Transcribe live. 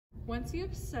Once you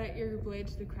have set your blade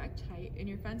to the correct height and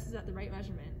your fence is at the right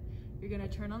measurement, you're going to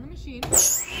turn on the machine, grab your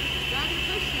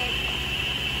push stick,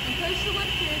 and push the wood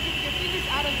clear to get your fingers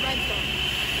out of red zone.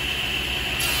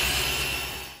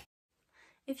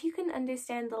 If you can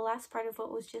understand the last part of what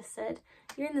was just said,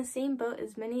 you're in the same boat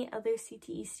as many other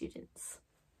CTE students.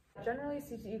 Generally,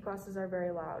 CTE classes are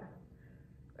very loud.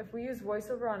 If we use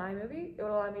voiceover on iMovie, it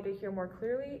will allow me to hear more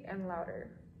clearly and louder.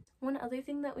 One other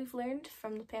thing that we've learned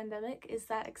from the pandemic is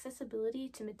that accessibility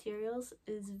to materials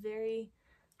is very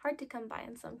hard to come by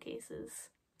in some cases.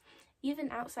 Even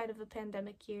outside of a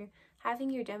pandemic year, having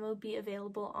your demo be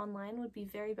available online would be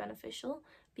very beneficial,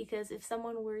 because if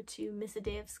someone were to miss a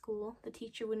day of school, the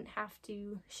teacher wouldn't have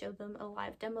to show them a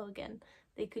live demo again.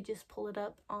 They could just pull it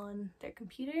up on their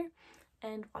computer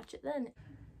and watch it then.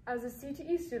 As a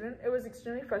CTE student, it was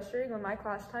extremely frustrating when my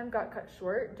class time got cut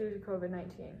short due to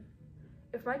COVID-19.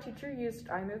 If my teacher used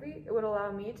iMovie, it would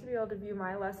allow me to be able to view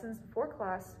my lessons before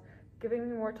class, giving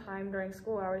me more time during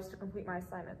school hours to complete my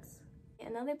assignments.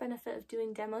 Another benefit of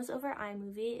doing demos over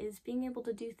iMovie is being able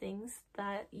to do things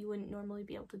that you wouldn't normally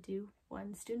be able to do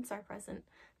when students are present,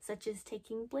 such as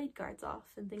taking blade guards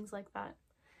off and things like that.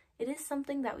 It is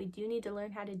something that we do need to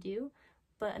learn how to do,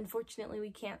 but unfortunately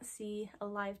we can't see a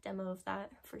live demo of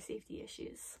that for safety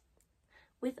issues.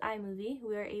 With iMovie,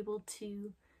 we are able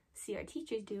to see our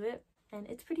teachers do it, and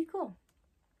it's pretty cool.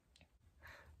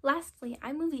 Lastly,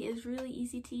 iMovie is really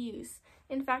easy to use.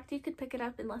 In fact, you could pick it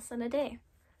up in less than a day.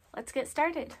 Let's get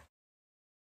started.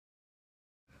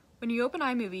 When you open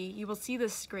iMovie, you will see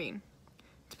this screen.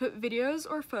 To put videos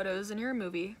or photos in your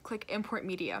movie, click Import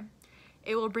Media.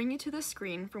 It will bring you to this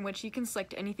screen from which you can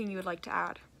select anything you would like to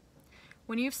add.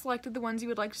 When you've selected the ones you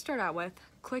would like to start out with,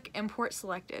 click Import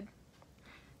Selected.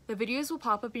 The videos will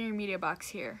pop up in your media box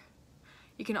here.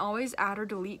 You can always add or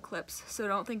delete clips, so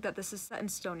don't think that this is set in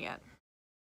stone yet.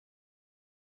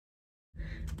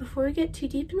 Before we get too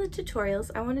deep in the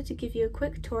tutorials, I wanted to give you a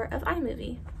quick tour of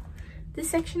iMovie. This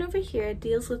section over here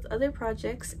deals with other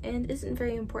projects and isn't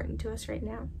very important to us right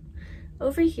now.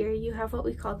 Over here you have what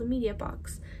we call the media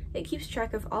box. It keeps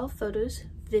track of all photos,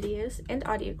 videos, and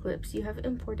audio clips you have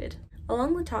imported.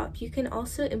 Along the top, you can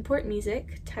also import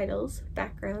music, titles,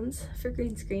 backgrounds for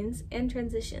green screens, and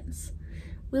transitions.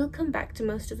 We'll come back to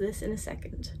most of this in a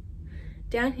second.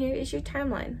 Down here is your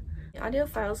timeline. Audio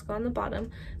files go on the bottom,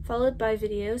 followed by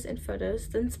videos and photos,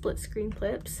 then split screen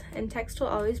clips, and text will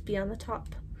always be on the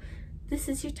top. This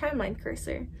is your timeline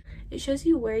cursor. It shows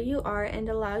you where you are and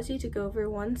allows you to go over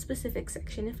one specific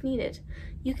section if needed.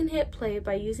 You can hit play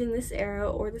by using this arrow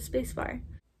or the spacebar.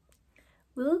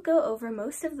 We'll go over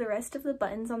most of the rest of the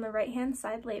buttons on the right-hand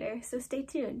side later, so stay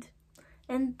tuned.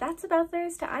 And that's about there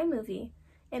is to iMovie.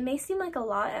 It may seem like a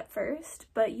lot at first,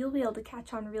 but you'll be able to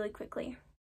catch on really quickly.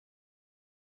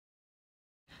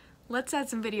 Let's add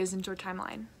some videos into our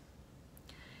timeline.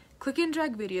 Click and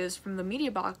drag videos from the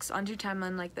media box onto your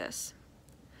timeline like this.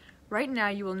 Right now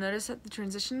you will notice that the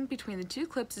transition between the two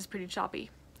clips is pretty choppy.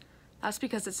 That's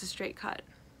because it's a straight cut.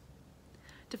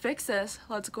 To fix this,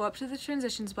 let's go up to the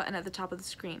transitions button at the top of the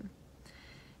screen.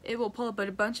 It will pull up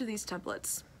a bunch of these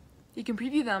templates. You can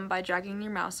preview them by dragging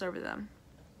your mouse over them.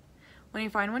 When you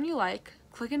find one you like,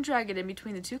 click and drag it in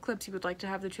between the two clips you would like to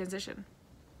have the transition.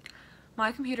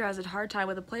 My computer has a hard time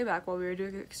with the playback while we were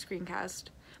doing a screencast,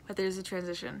 but there's a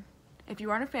transition. If you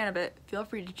aren't a fan of it, feel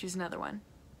free to choose another one.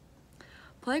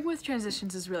 Playing with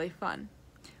transitions is really fun.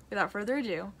 Without further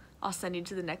ado, I'll send you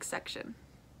to the next section.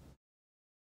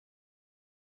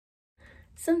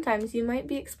 Sometimes you might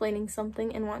be explaining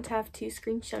something and want to have two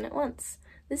screens shown at once.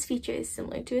 This feature is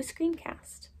similar to a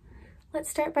screencast. Let's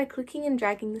start by clicking and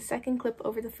dragging the second clip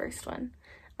over the first one.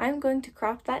 I'm going to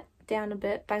crop that down a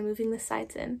bit by moving the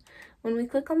sides in. When we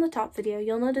click on the top video,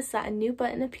 you'll notice that a new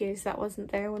button appears that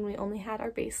wasn't there when we only had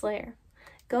our base layer.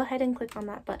 Go ahead and click on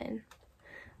that button.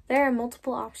 There are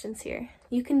multiple options here.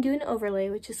 You can do an overlay,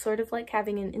 which is sort of like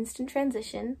having an instant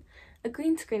transition, a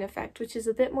green screen effect, which is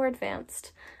a bit more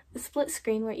advanced, a split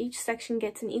screen where each section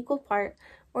gets an equal part,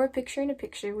 or a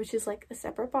picture-in-a-picture, which is like a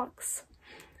separate box.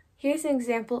 Here's an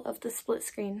example of the split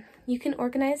screen. You can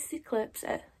organize the clips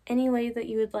any way that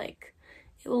you would like.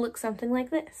 It will look something like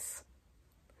this.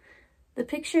 The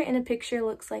picture-in-a-picture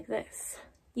looks like this.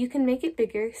 You can make it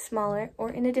bigger, smaller, or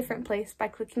in a different place by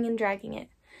clicking and dragging it.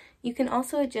 You can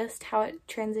also adjust how it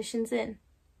transitions in.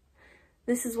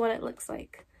 This is what it looks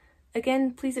like.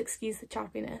 Again, please excuse the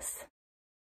choppiness.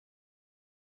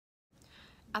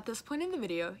 At this point in the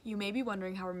video, you may be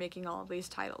wondering how we're making all of these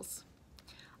titles.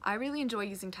 I really enjoy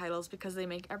using titles because they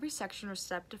make every section or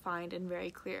step defined and very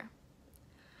clear.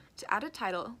 To add a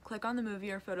title, click on the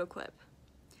movie or photo clip.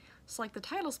 Select the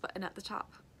Titles button at the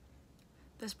top.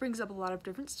 This brings up a lot of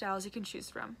different styles you can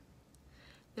choose from.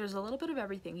 There's a little bit of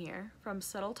everything here, from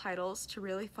subtle titles to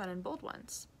really fun and bold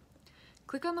ones.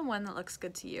 Click on the one that looks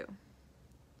good to you.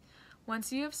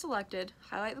 Once you have selected,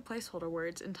 highlight the placeholder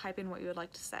words and type in what you would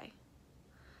like to say.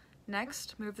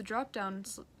 Next, move the drop down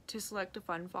to select a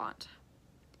fun font.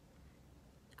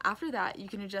 After that, you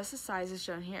can adjust the size as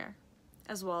shown here,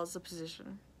 as well as the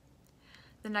position.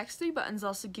 The next 3 buttons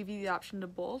also give you the option to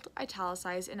bold,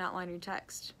 italicize, and outline your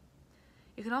text.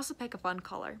 You can also pick a fun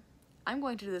color. I'm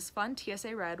going to do this fun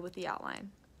TSA red with the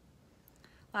outline.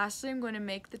 Lastly, I'm going to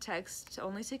make the text to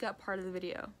only take up part of the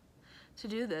video. To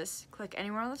do this, click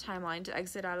anywhere on the timeline to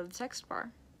exit out of the text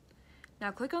bar. Now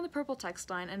click on the purple text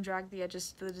line and drag the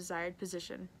edges to the desired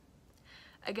position.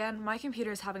 Again, my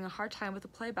computer is having a hard time with the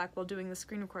playback while doing the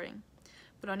screen recording,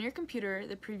 but on your computer,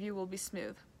 the preview will be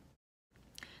smooth.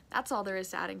 That's all there is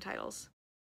to adding titles.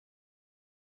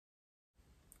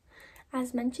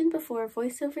 As mentioned before,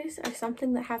 voiceovers are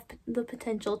something that have the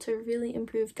potential to really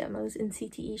improve demos in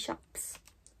CTE shops.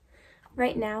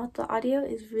 Right now, the audio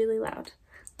is really loud.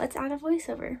 Let's add a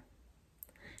voiceover.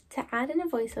 To add in a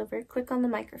voiceover, click on the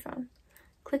microphone.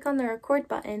 Click on the record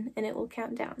button and it will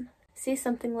count down. Say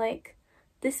something like,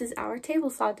 "This is our table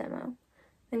saw demo,"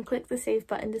 then click the save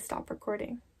button to stop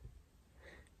recording.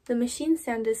 The machine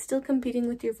sound is still competing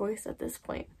with your voice at this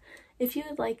point. If you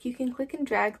would like, you can click and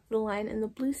drag the line in the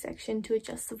blue section to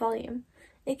adjust the volume.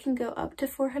 It can go up to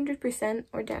 400%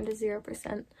 or down to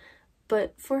 0%,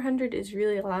 but 400 is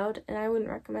really loud and I wouldn't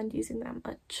recommend using that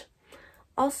much.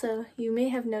 Also, you may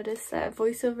have noticed that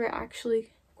VoiceOver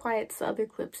actually quiets the other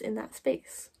clips in that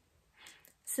space.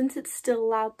 Since it's still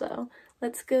loud though,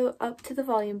 let's go up to the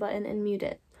volume button and mute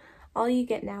it. All you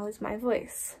get now is my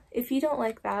voice. If you don't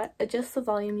like that, adjust the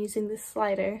volume using this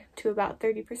slider to about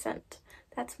 30%.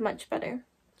 That's much better.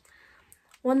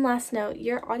 One last note,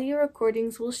 your audio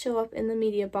recordings will show up in the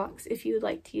media box if you would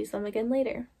like to use them again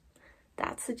later.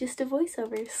 That's the gist of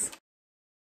voiceovers.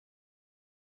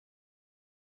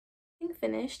 Being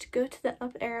finished, go to the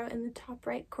up arrow in the top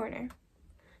right corner.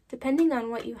 Depending on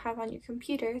what you have on your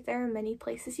computer, there are many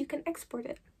places you can export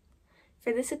it.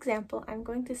 For this example, I'm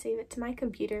going to save it to my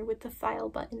computer with the File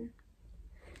button.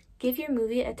 Give your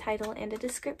movie a title and a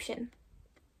description.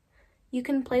 You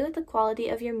can play with the quality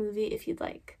of your movie if you'd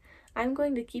like. I'm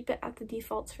going to keep it at the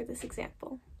defaults for this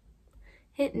example.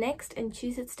 Hit Next and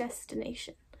choose its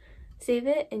destination. Save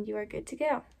it and you are good to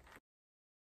go.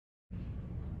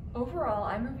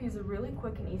 Overall, iMovie is a really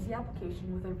quick and easy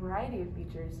application with a variety of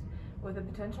features, with the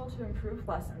potential to improve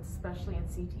lessons, especially in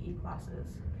CTE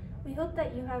classes. We hope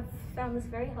that you have found this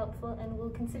very helpful and will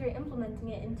consider implementing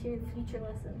it into your future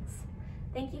lessons.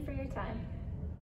 Thank you for your time.